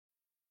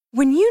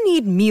When you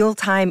need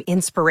mealtime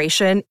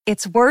inspiration,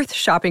 it's worth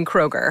shopping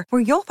Kroger,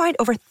 where you'll find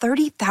over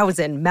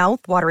 30,000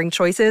 mouth-watering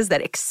choices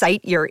that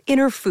excite your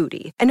inner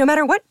foodie. And no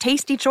matter what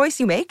tasty choice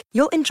you make,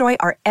 you'll enjoy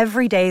our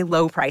everyday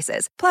low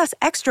prices, plus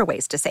extra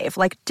ways to save,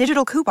 like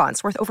digital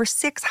coupons worth over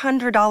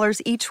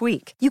 $600 each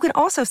week. You can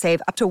also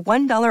save up to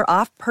 $1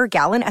 off per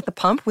gallon at the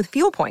pump with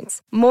fuel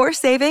points. More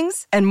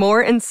savings and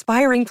more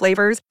inspiring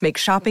flavors make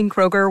shopping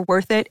Kroger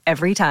worth it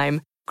every time.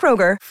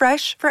 Kroger,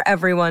 fresh for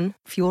everyone.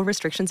 Fuel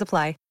restrictions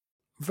apply.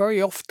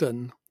 Very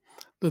often,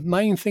 the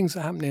main things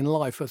that happen in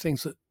life are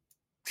things that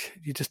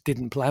you just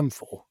didn't plan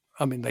for.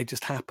 I mean, they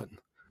just happen.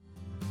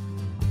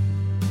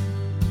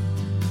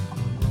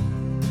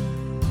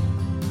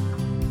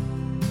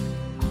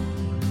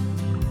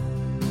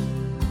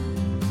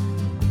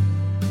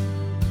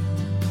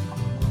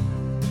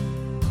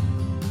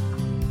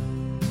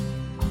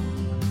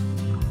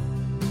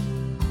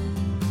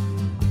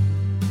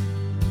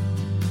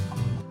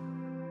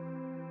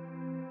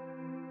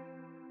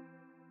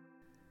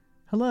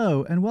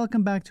 Hello, and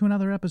welcome back to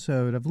another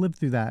episode of Live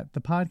Through That, the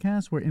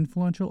podcast where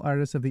influential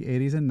artists of the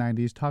 80s and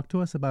 90s talk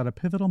to us about a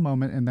pivotal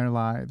moment in their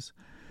lives.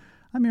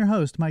 I'm your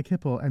host, Mike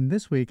Hipple, and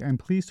this week I'm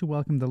pleased to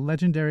welcome the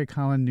legendary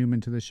Colin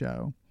Newman to the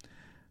show.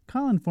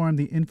 Colin formed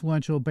the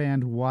influential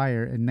band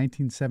Wire in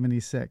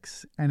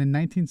 1976, and in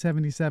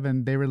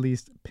 1977 they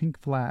released Pink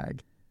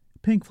Flag.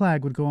 Pink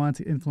Flag would go on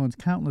to influence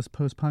countless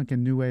post-punk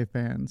and new wave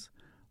bands.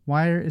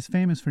 Wire is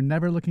famous for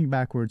never looking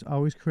backwards,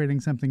 always creating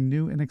something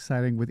new and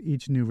exciting with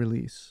each new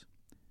release.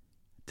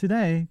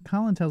 Today,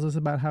 Colin tells us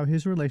about how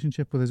his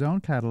relationship with his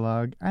own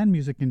catalog and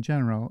music in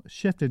general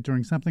shifted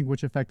during something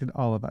which affected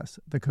all of us,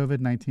 the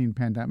COVID-19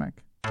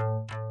 pandemic.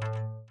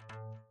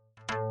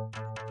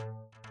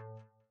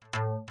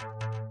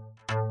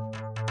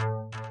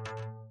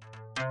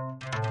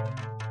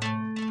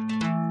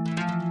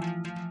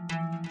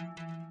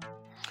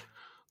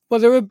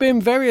 Well, there have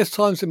been various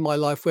times in my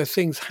life where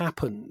things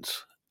happened,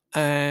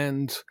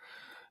 and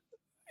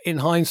in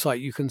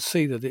hindsight, you can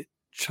see that it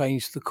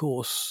changed the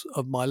course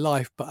of my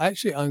life. But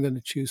actually, I'm going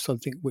to choose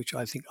something which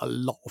I think a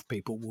lot of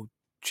people will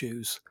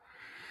choose,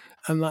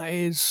 and that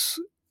is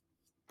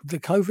the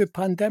COVID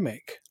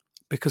pandemic,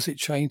 because it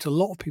changed a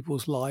lot of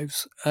people's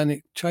lives, and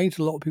it changed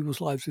a lot of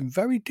people's lives in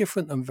very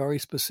different and very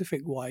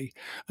specific way,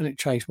 and it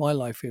changed my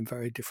life in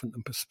very different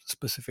and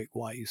specific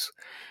ways.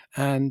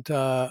 And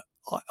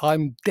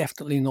I'm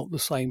definitely not the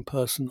same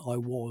person I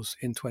was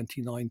in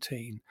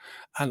 2019,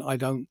 and I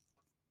don't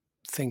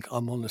think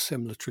I'm on a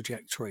similar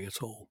trajectory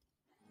at all.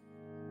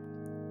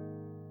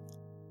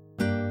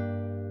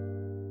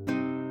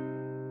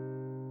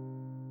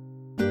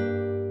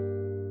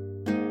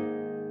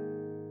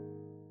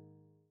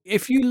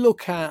 If you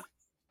look at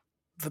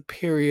the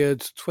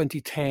period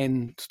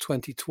 2010 to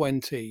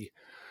 2020,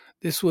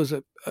 this was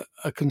a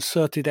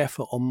concerted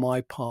effort on my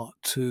part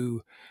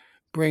to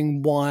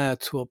bring Wire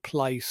to a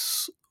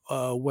place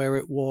where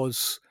it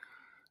was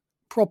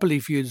properly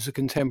viewed as a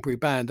contemporary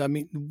band. I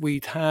mean,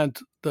 we'd had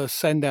the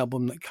Send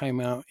album that came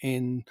out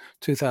in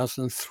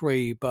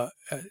 2003, but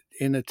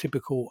in a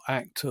typical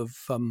act of,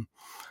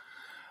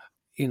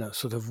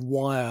 sort of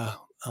Wire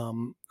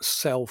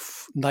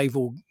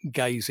self-navel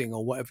gazing,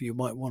 or whatever you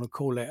might want to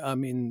call it. I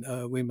mean,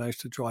 we managed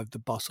to drive the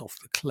bus off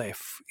the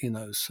cliff,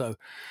 so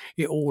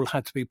it all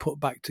had to be put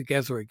back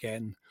together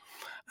again.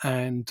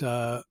 And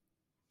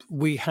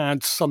we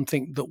had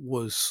something that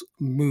was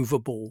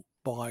movable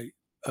by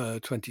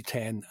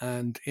 2010.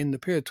 And in the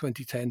period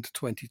 2010 to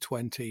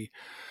 2020,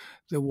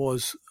 there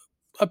was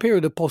a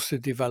period of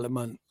positive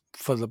development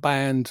for the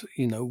band.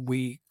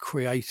 We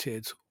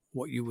created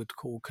what you would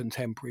call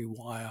contemporary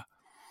Wire.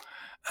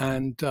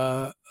 And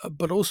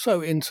but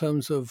also in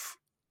terms of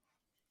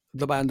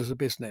the band as a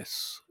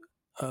business,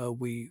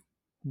 we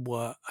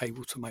were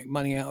able to make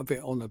money out of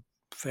it on a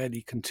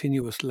fairly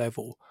continuous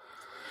level.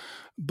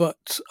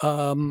 But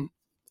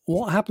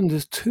what happened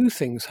is two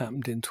things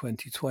happened in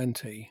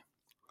 2020.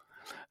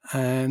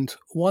 And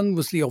one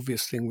was the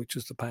obvious thing, which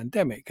was the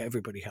pandemic.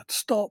 Everybody had to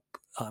stop.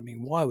 I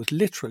mean, Wire was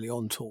literally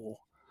on tour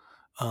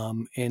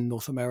in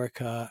North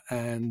America,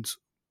 and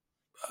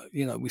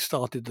we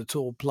started the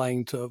tour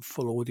playing to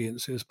full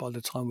audiences. By the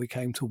time we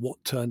came to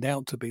what turned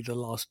out to be the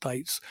last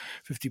dates,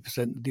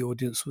 50% of the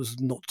audience was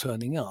not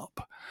turning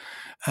up.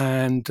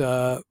 And,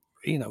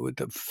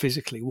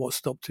 physically what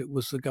stopped it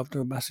was the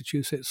governor of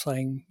Massachusetts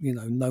saying,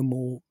 no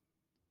more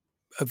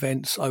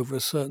events over a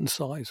certain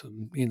size.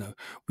 And,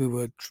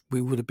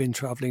 we would have been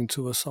traveling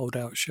to a sold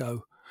out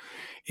show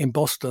in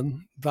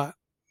Boston that,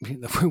 we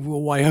were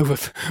way over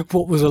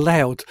what was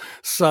allowed.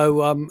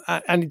 So,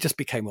 and it just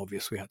became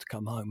obvious we had to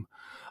come home.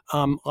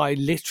 I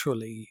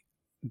literally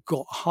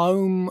got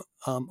home.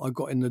 I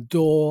got in the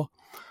door.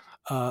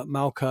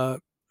 Malka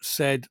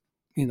said,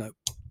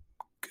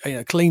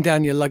 clean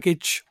down your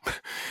luggage.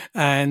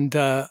 And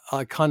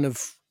I kind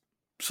of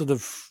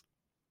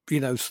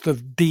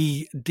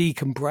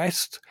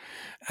decompressed.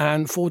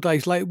 And 4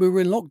 days later, we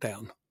were in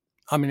lockdown.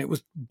 I mean, it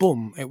was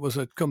boom. It was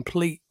a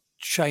complete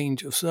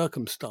change of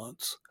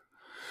circumstance.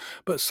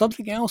 But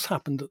something else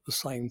happened at the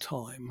same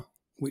time,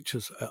 which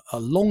is a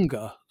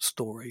longer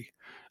story,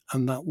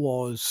 and that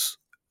was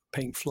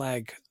Pink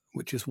Flag,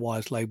 which is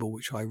Wire's label,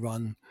 which I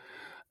run,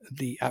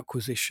 the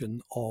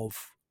acquisition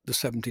of the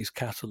 70s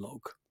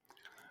catalogue.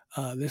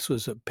 This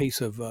was a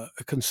piece of a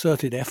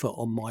concerted effort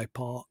on my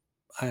part,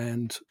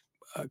 and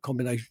a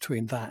combination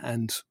between that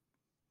and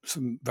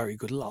some very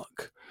good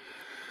luck.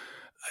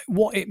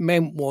 What it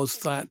meant was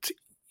that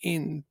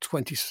in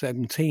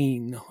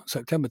 2017,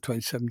 September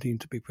 2017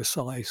 to be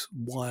precise,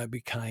 Wire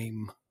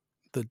became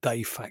the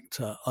de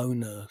facto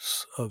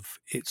owners of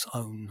its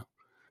own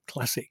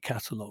classic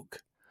catalogue.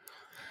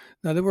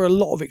 Now, there were a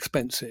lot of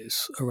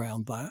expenses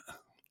around that,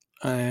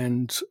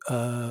 and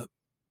there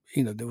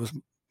was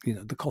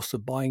the cost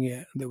of buying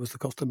it, there was the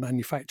cost of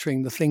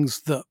manufacturing the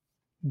things that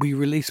we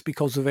released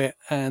because of it,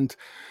 and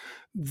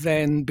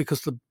then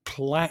because the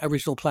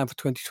original plan for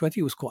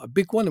 2020 was quite a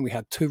big one, and we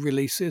had 2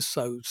 releases,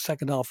 so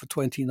second half of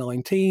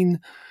 2019,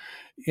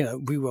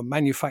 we were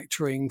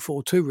manufacturing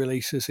for 2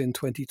 releases in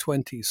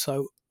 2020.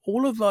 So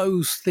all of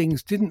those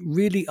things didn't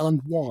really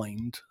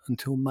unwind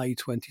until May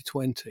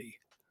 2020.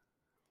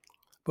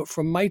 But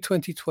from May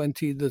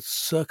 2020, the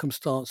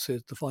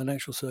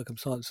financial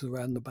circumstances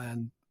around the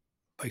band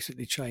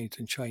basically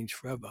changed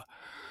forever.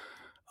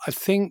 I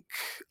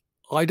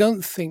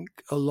don't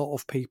think a lot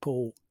of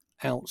people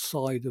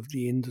outside of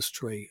the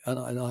industry,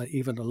 and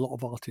even a lot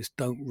of artists,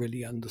 don't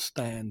really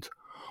understand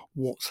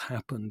what's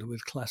happened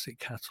with classic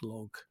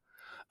catalogue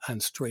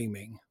and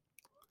streaming.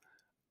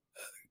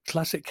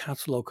 Classic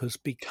catalogue has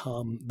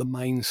become the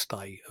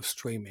mainstay of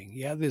streaming.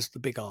 Yeah, there's the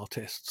big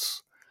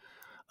artists,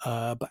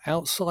 but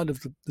outside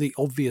of the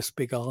obvious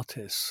big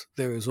artists,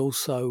 there is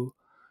also,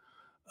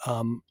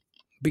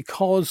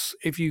 because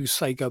if you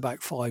say go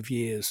back 5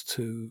 years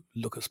to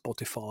look at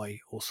Spotify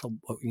or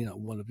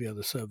one of the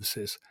other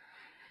services,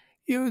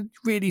 you're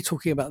really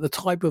talking about the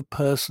type of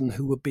person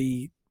who would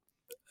be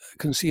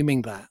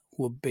consuming that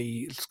would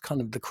be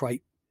kind of the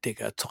crate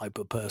digger type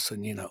of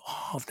person.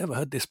 I've never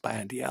heard this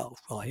band. Yeah,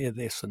 I hear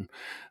this, and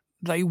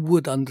they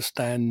would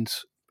understand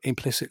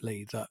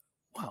implicitly that,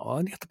 wow, I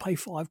only have to pay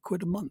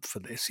 £5 a month for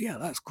this. Yeah,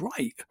 that's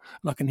great,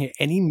 and I can hear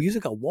any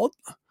music I want.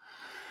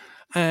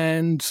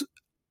 And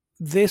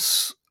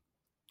this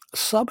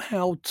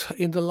somehow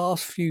in the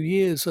last few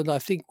years, and I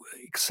think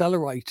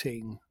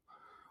accelerating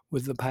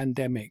with the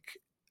pandemic,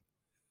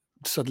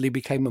 suddenly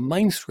became a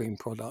mainstream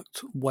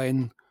product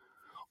when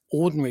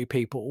ordinary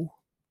people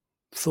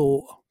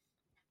thought,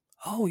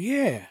 oh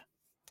yeah,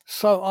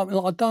 so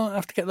I don't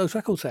have to get those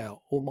records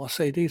out or my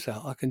CDs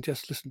out. I can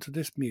just listen to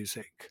this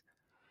music,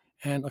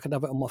 and I can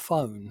have it on my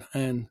phone.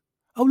 And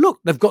oh look,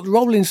 they've got the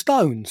Rolling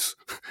Stones.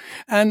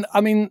 And I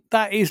mean,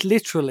 that is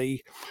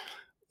literally,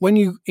 when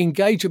you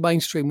engage a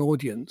mainstream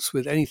audience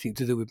with anything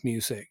to do with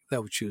music,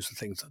 they'll choose the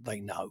things that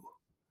they know.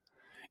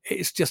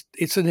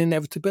 It's an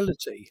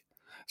inevitability.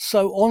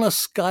 So on a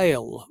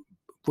scale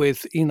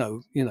with,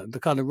 the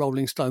kind of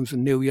Rolling Stones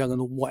and Neil Young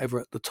and whatever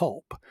at the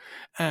top,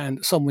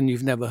 and someone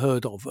you've never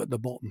heard of at the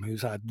bottom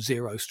who's had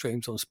 0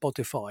 streams on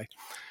Spotify,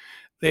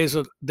 there's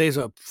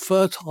a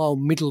fertile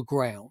middle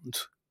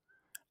ground,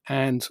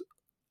 and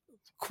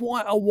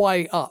quite a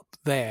way up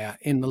there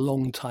in the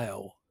long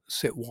tail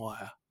sit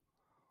Wire.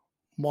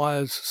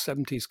 Wire's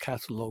 70s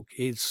catalogue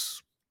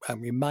is and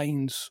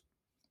remains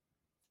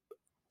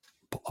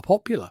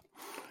popular.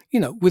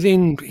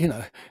 Within,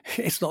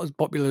 it's not as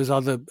popular as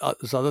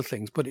other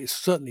things, but it's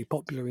certainly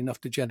popular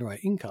enough to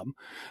generate income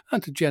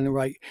and to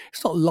generate,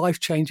 it's not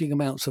life-changing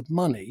amounts of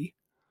money,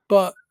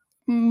 but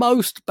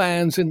most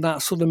bands in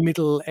that sort of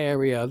middle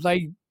area,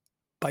 they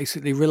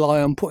basically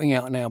rely on putting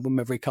out an album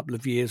every couple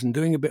of years and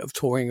doing a bit of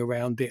touring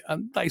around it,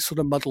 and they sort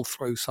of muddle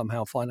through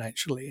somehow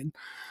financially.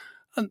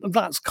 And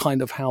that's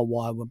kind of how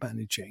Wire were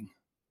managing.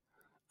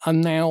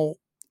 And now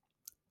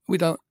we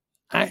don't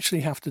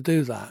actually have to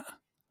do that.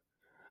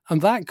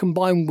 And that,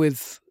 combined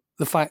with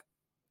the fact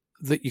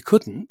that you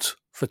couldn't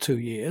for 2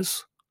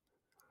 years,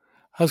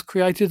 has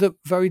created a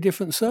very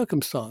different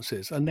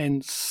circumstances. And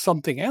then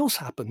something else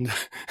happened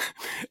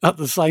at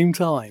the same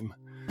time.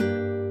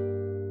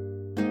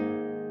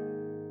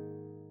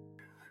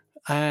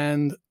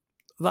 And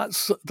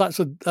that's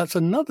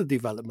another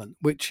development,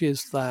 which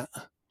is that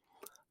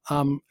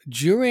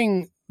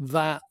during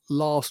that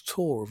last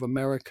tour of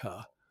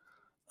America,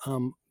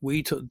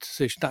 we took the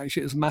decision,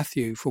 actually it was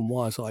Matthew from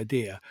Wire's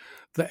idea,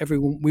 that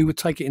we would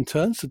take it in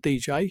turns to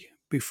DJ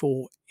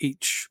before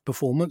each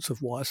performance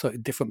of Wire, so a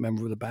different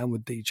member of the band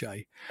would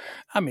DJ.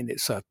 I mean,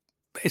 it's a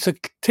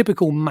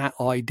typical Matt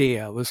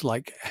idea. It was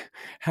like,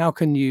 how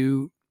can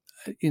you,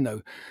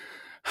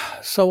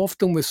 so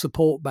often with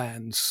support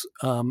bands,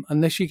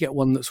 unless you get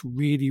one that's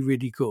really,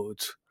 really good,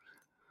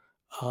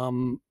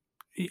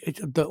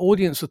 the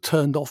audience are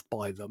turned off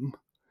by them.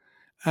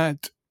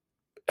 And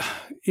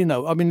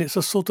I mean, it's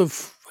a sort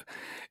of,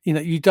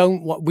 you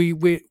don't what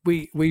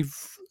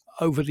we've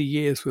over the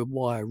years with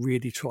Wire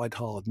really tried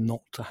hard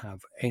not to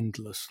have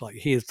endless, like,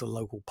 here's the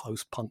local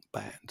post-punk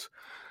band,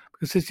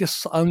 because there's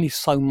just only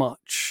so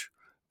much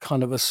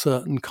kind of a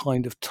certain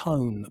kind of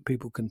tone that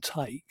people can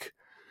take.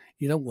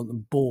 You don't want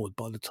them bored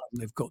by the time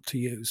they've got to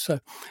you. So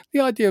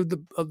the idea of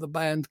the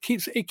band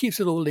keeps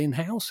it all in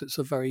house. It's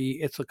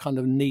a kind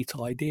of neat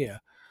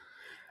idea,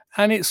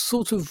 and it's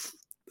sort of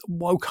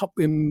woke up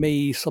in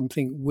me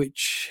something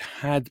which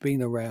had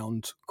been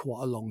around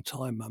quite a long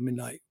time. I mean,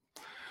 like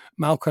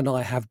Malcolm and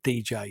I have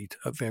DJ'd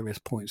at various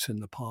points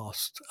in the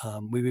past.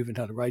 We've even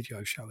had a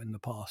radio show in the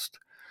past,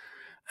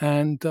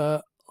 and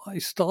I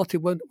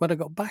started when I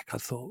got back. I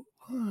thought,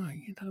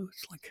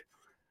 it's like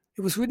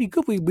it was really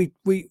good.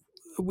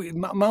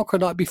 Malcolm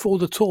and I, before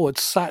the tour, had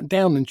sat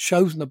down and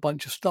chosen a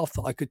bunch of stuff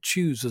that I could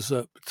choose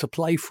to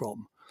play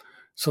from,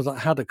 so that I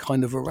had a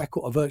kind of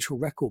a virtual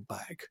record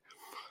bag,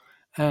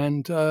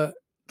 and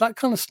that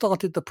kind of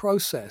started the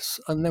process.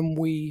 And then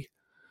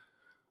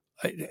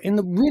in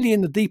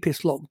the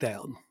deepest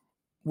lockdown,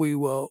 we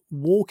were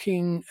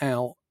walking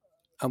out,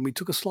 and we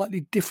took a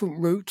slightly different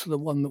route to the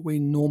one that we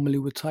normally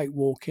would take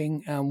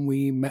walking. And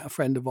we met a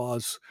friend of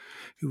ours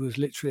who was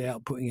literally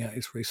out putting out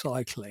his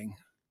recycling,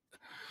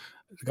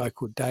 a guy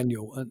called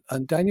Daniel.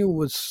 And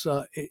Daniel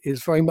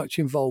is very much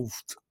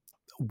involved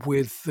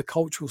with the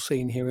cultural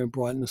scene here in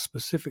Brighton,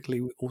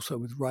 specifically also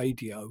with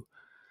radio.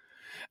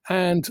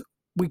 And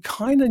we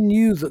kind of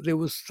knew that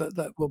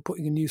that we're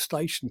putting a new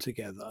station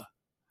together.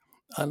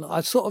 And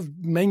I sort of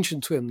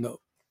mentioned to him that,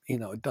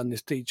 I'd done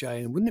this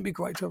DJ, and wouldn't it be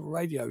great to have a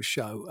radio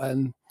show?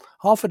 And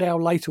half an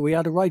hour later, we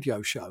had a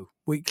radio show,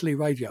 weekly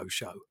radio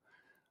show.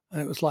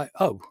 And it was like,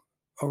 oh,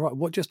 all right,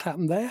 what just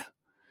happened there?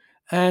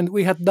 And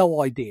we had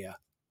no idea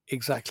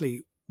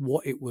exactly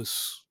what it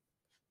was,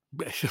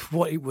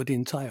 what it would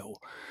entail.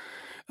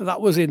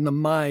 That was in the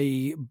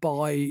May.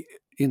 By,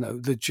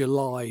 the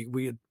July,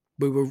 we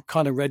were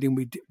kind of ready, and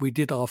we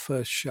did our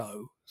first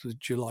show. It was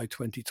July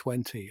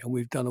 2020, and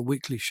we've done a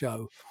weekly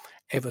show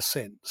ever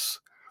since.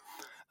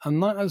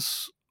 And that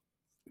has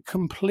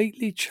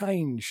completely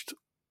changed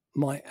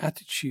my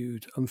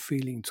attitude and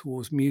feeling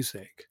towards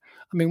music.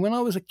 I mean, when I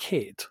was a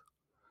kid,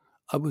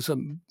 I was a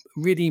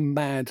really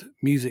mad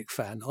music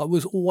fan. I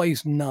was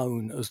always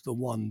known as the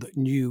one that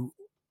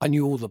I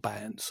knew all the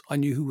bands. I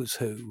knew who was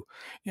who.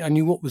 I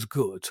knew what was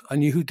good. I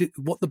knew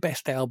what the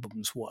best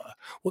albums were,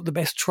 what the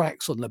best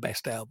tracks on the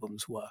best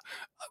albums were.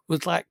 I was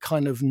that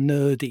kind of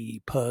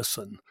nerdy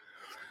person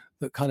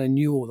that kind of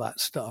knew all that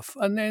stuff.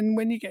 And then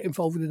when you get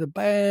involved in a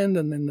band,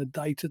 and then the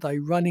day-to-day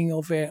running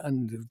of it,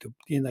 and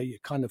you're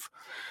kind of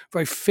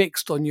very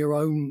fixed on your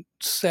own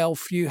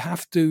self,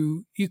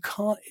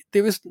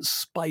 there isn't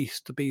space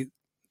to be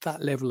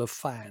that level of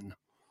fan.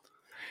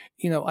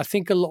 I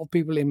think a lot of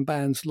people in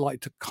bands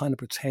like to kind of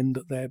pretend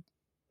that they're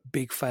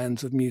big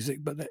fans of music,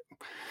 but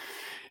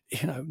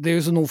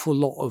there's an awful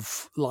lot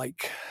of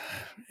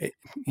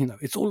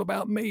it's all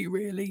about me,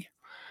 really.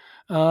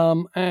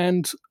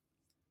 And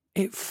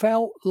it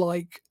felt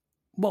like,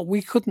 well,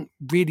 we couldn't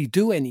really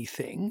do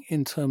anything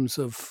in terms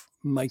of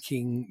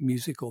making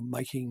music or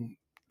making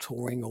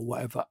touring or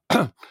whatever.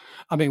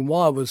 I mean,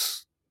 Wire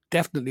was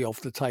definitely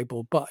off the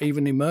table, but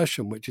even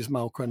Immersion, which is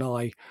Malcolm and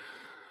I,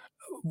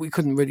 we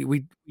couldn't really.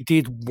 We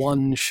did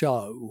one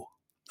show,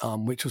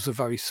 which was a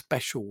very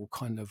special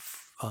kind of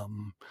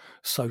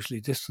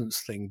socially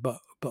distanced thing. But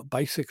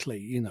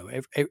basically,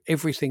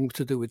 everything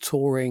to do with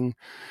touring,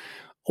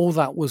 all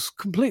that was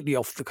completely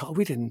off the card.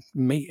 We didn't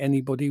meet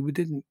anybody. We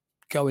didn't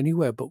go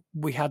anywhere, but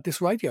we had this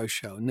radio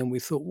show. And then we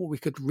thought, well, we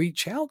could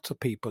reach out to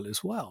people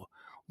as well.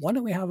 Why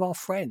don't we have our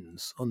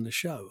friends on the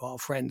show? Our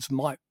friends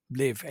might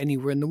live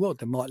anywhere in the world.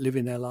 They might live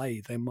in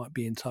LA. They might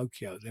be in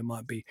Tokyo. They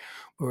might be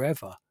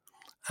wherever.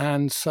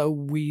 And so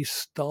we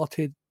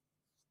started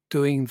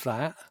doing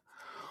that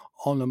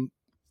on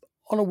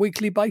a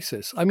weekly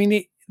basis. I mean,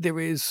 you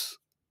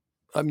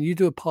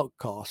do a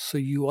podcast, so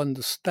you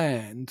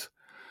understand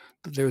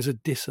that there is a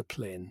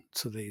discipline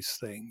to these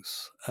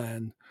things,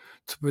 and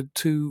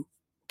to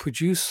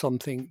produce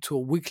something to a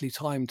weekly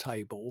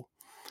timetable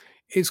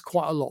is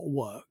quite a lot of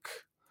work.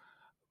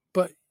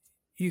 But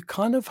you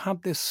kind of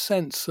have this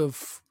sense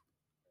of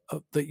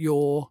that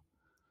you're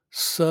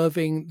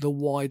serving the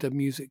wider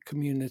music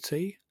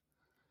community.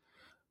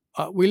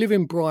 We live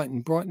in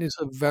Brighton. Brighton is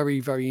a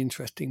very, very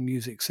interesting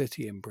music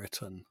city in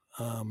Britain.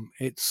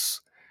 It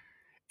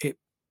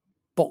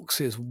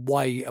boxes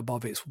way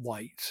above its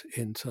weight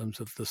in terms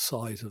of the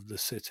size of the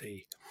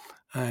city,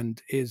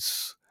 and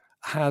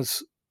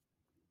has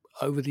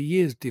over the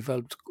years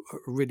developed a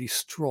really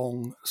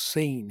strong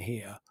scene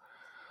here.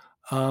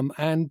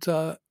 And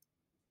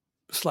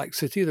Slack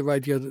City, the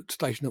radio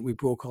station that we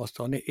broadcast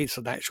on, it's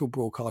an actual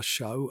broadcast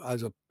show.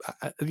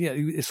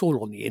 It's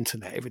all on the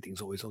internet. Everything's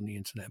always on the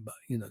internet, but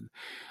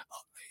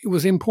it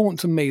was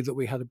important to me that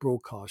we had a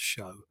broadcast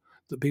show,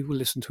 that people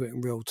listened to it in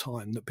real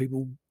time, that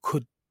people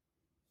could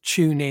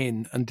tune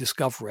in and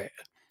discover it,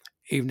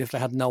 even if they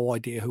had no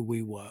idea who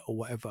we were or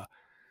whatever.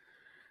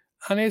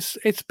 And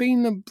it's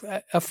been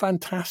a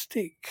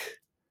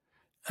fantastic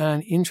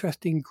and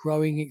interesting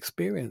growing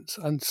experience,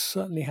 and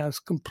certainly has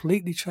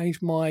completely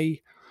changed my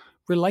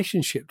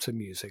relationship to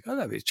music. I don't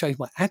know if it's changed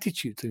my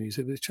attitude to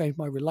music, but it's changed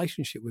my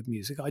relationship with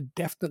music. I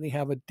definitely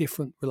have a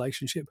different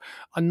relationship.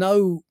 I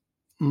know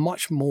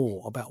much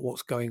more about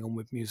what's going on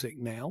with music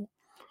now.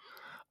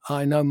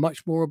 I know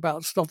much more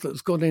about stuff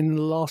that's gone in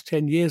the last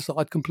 10 years that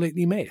I'd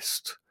completely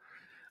missed.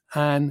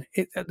 And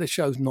the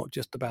show's not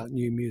just about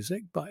new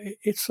music, but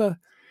it's a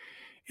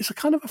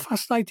kind of a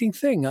fascinating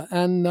thing.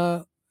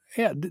 And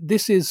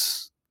this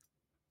is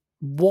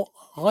what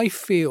I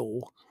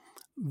feel,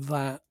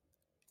 that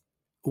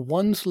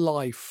one's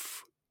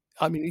life,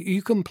 I mean,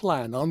 you can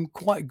plan. I'm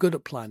quite good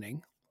at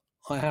planning.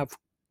 I have,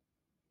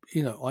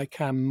 I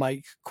can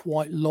make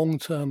quite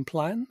long-term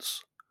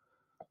plans,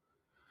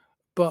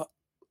 but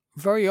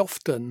very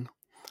often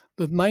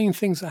the main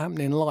things that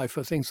happen in life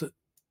are things that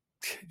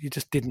you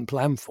just didn't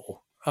plan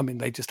for. I mean,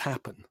 they just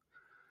happen.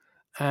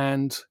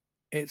 And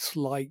it's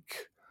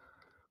like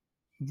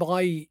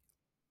my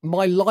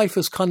life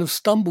has kind of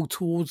stumbled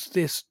towards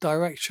this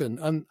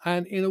direction.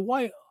 And in a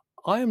way,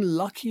 I am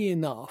lucky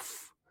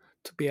enough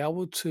to be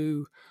able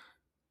to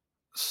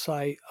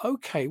say,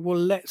 okay, well,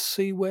 let's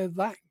see where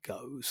that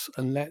goes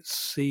and let's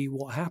see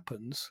what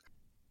happens.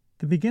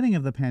 The beginning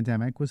of the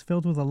pandemic was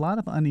filled with a lot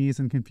of unease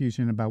and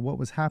confusion about what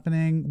was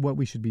happening, what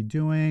we should be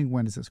doing,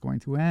 when is this going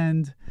to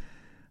end.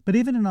 But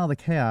even in all the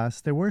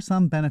chaos, there were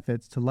some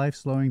benefits to life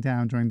slowing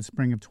down during the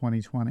spring of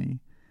 2020.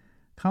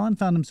 Colin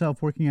found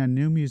himself working on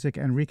new music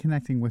and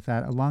reconnecting with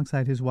that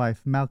alongside his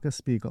wife, Malka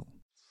Spiegel.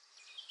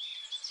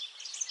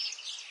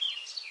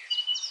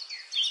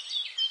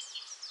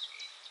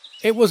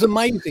 It was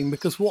amazing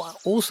because what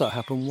also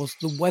happened was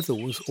the weather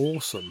was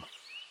awesome.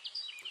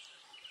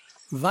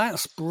 That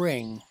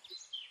spring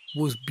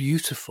was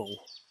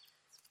beautiful.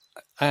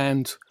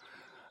 And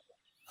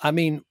I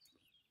mean,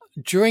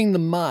 during the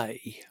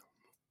May,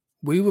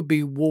 we would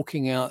be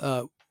walking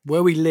out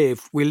where we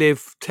live. We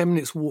live 10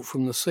 minutes walk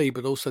from the sea,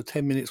 but also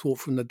 10 minutes walk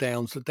from the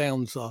Downs. The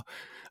Downs are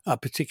a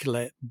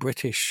particular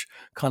British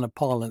kind of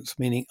parlance,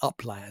 meaning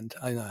upland.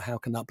 I know, how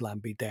can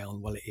upland be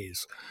down? Well, it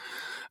is.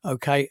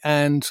 Okay.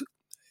 And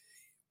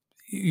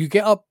you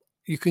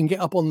can get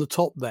up on the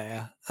top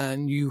there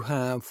and you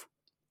have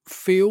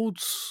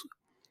fields,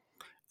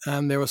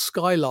 and there are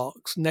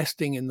skylarks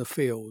nesting in the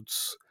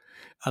fields.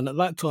 And at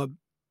that time,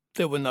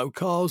 there were no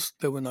cars,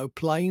 there were no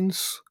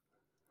planes,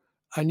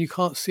 and you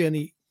can't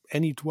see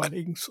any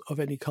dwellings of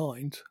any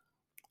kind.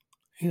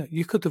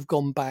 You could have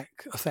gone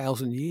back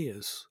 1,000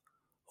 years.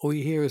 All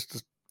you hear is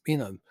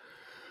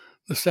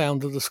the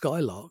sound of the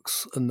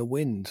skylarks and the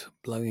wind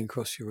blowing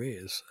across your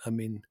ears. I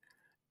mean,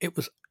 it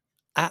was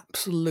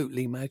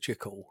absolutely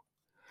magical.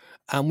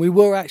 And we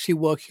were actually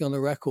working on a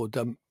record.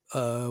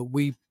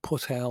 We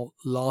put out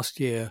last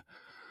year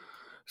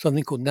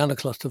something called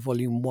Nanocluster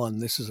Volume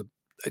 1.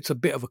 It's a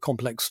bit of a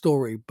complex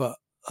story, but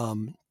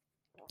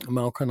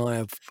Malcolm and I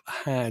have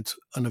had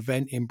an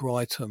event in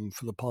Brighton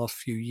for the past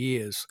few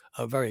years,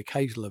 a very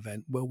occasional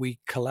event where we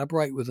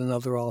collaborate with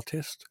another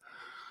artist.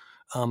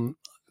 I'll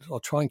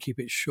try and keep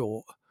it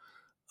short.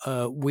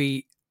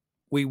 We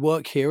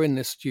work here in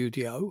this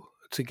studio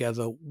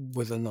together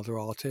with another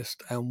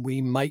artist, and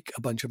we make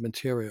a bunch of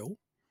material,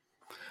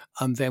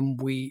 and then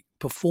we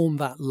perform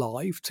that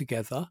live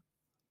together.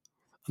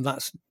 And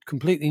that's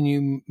completely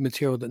new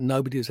material that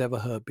nobody has ever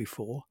heard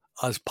before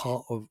as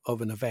part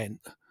of an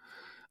event.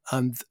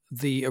 And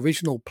the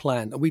original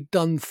plan, we'd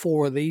done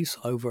 4 of these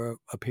over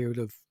a period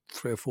of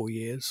 3 or 4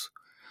 years.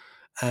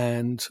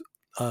 And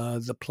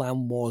the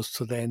plan was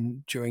to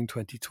then, during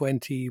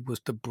 2020,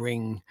 was to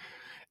bring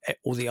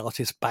all the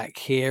artists back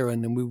here,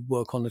 and then we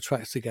work on the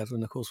tracks together.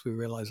 And of course, we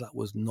realized that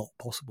was not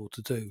possible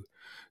to do.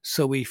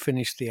 So we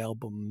finished the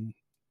album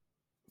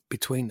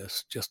between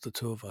us, just the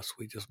 2 of us.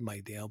 We just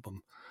made the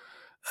album.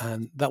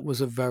 And that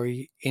was a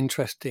very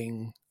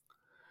interesting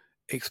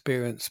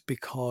experience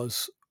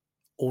because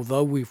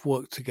although we've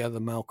worked together,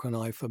 Malcolm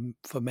and I,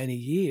 for many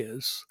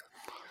years,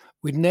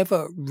 we'd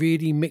never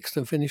really mixed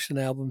and finished an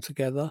album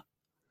together.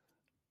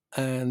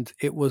 And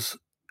it was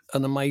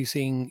an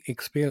amazing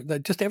experience.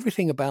 Just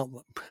everything about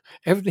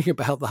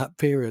that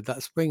period,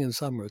 that spring and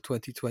summer of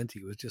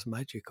 2020 was just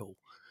magical.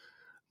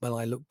 When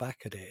I look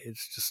back at it,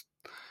 it's just,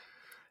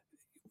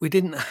 we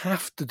didn't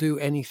have to do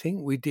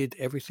anything. We did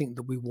everything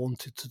that we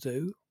wanted to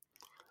do.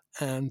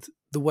 And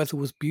the weather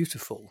was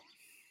beautiful.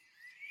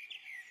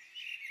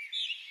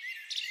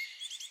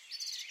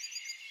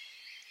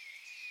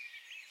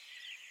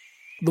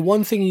 The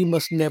one thing you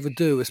must never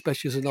do,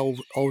 especially as an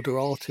older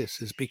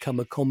artist, is become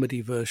a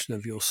comedy version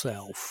of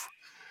yourself.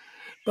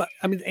 But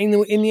I mean, in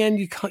the end,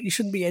 you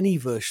shouldn't be any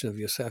version of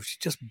yourself. You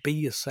should just be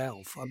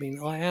yourself. I mean,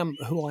 I am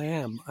who I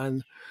am,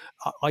 and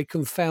I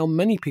confound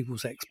many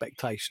people's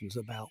expectations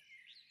about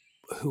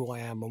who I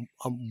am and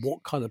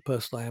what kind of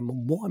person I am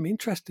and what I'm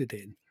interested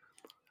in.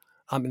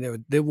 I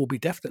mean, there will be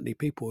definitely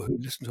people who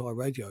listen to our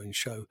radio and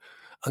show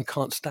and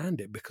can't stand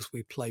it because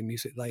we play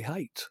music they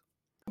hate.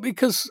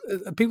 Because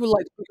people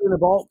like to put you in a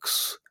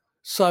box.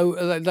 So,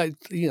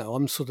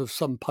 I'm sort of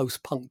some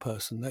post-punk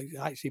person.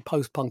 Actually,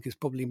 post-punk is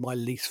probably my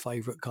least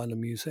favourite kind of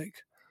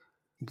music.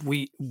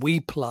 We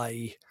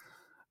play,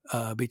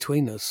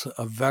 between us,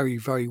 a very,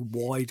 very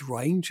wide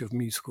range of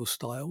musical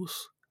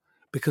styles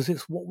because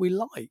it's what we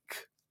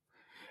like.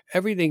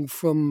 Everything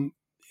from,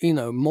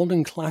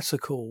 modern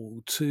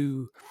classical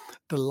to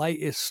the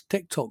latest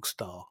TikTok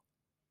star.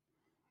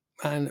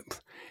 And,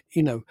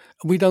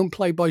 we don't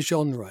play by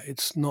genre.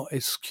 It's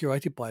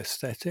curated by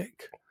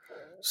aesthetic.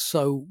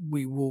 So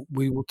we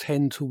will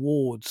tend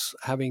towards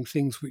having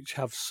things which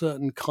have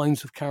certain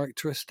kinds of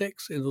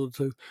characteristics in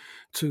order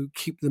to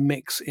keep the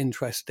mix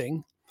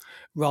interesting,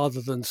 rather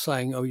than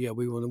saying, oh yeah,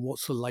 we want to,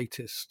 what's the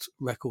latest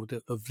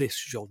record of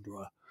this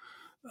genre?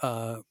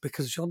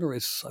 Because genre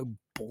is so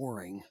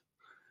boring.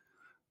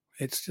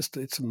 It's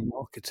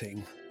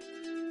marketing.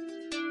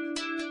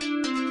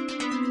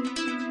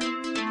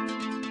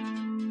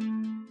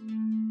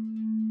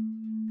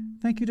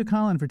 Thank you to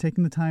Colin for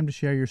taking the time to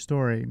share your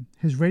story.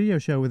 His radio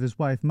show with his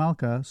wife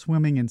Malka,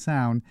 Swimming in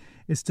Sound,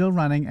 is still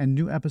running and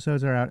new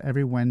episodes are out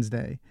every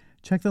Wednesday.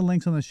 Check the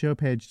links on the show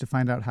page to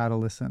find out how to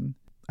listen.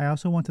 I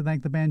also want to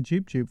thank the band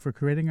Joop Joop for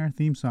creating our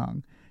theme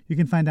song. You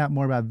can find out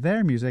more about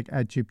their music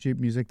at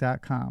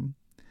joopjoopmusic.com.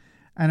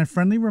 And a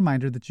friendly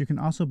reminder that you can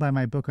also buy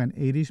my book on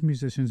 80s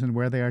musicians and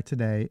where they are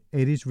today,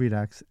 80s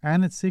Redux,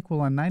 and its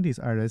sequel on 90s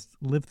artists,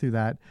 Live Through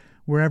That,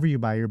 wherever you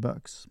buy your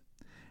books.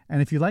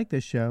 And if you like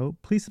this show,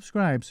 please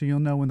subscribe so you'll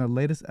know when the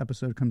latest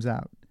episode comes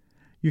out.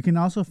 You can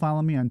also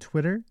follow me on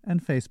Twitter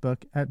and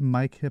Facebook at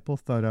Mike Hipple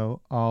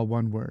Photo, all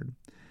one word.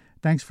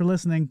 Thanks for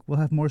listening. We'll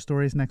have more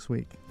stories next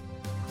week.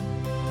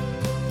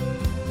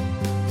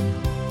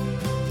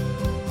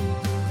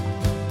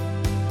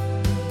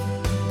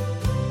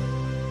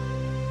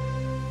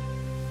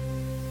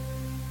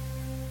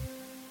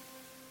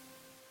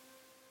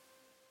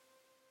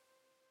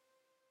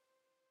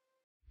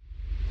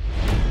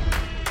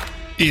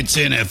 It's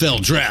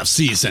NFL draft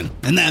season,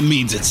 and that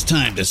means it's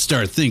time to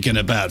start thinking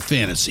about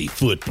fantasy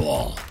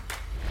football.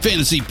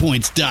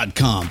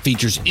 FantasyPoints.com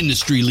features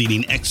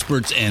industry-leading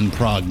experts and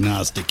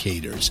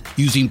prognosticators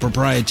using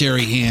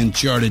proprietary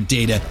hand-charted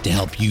data to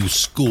help you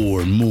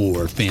score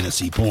more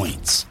fantasy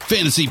points.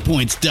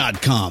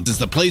 FantasyPoints.com is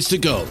the place to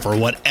go for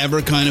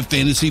whatever kind of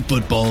fantasy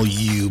football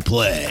you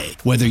play.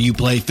 Whether you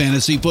play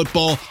fantasy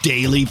football,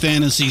 daily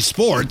fantasy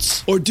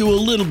sports, or do a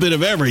little bit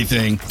of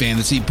everything,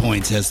 Fantasy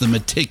Points has the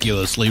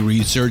meticulously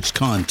researched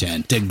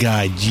content to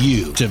guide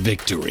you to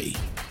victory.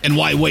 And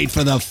why wait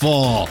for the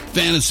fall?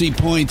 Fantasy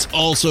Points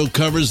also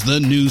covers the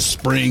new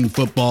spring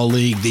football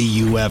league, the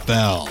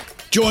UFL.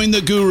 Join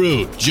the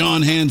guru,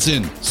 John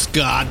Hansen,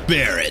 Scott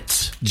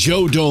Barrett,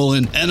 Joe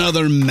Dolan, and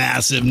other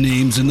massive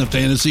names in the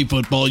fantasy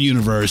football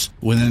universe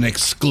with an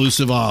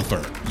exclusive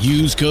offer.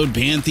 Use code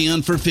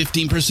Pantheon for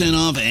 15%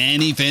 off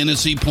any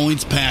Fantasy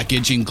Points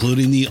package,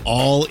 including the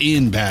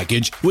all-in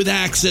package, with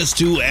access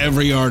to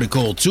every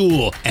article,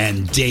 tool,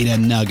 and data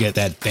nugget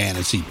that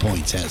Fantasy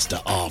Points has to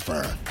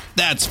offer.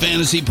 That's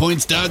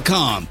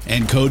FantasyPoints.com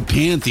and code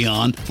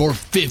Pantheon for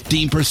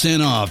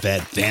 15% off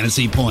at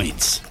Fantasy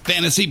Points.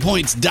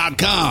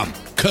 FantasyPoints.com,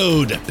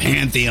 code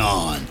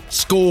Pantheon.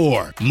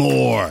 Score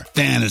more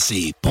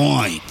fantasy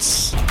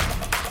points.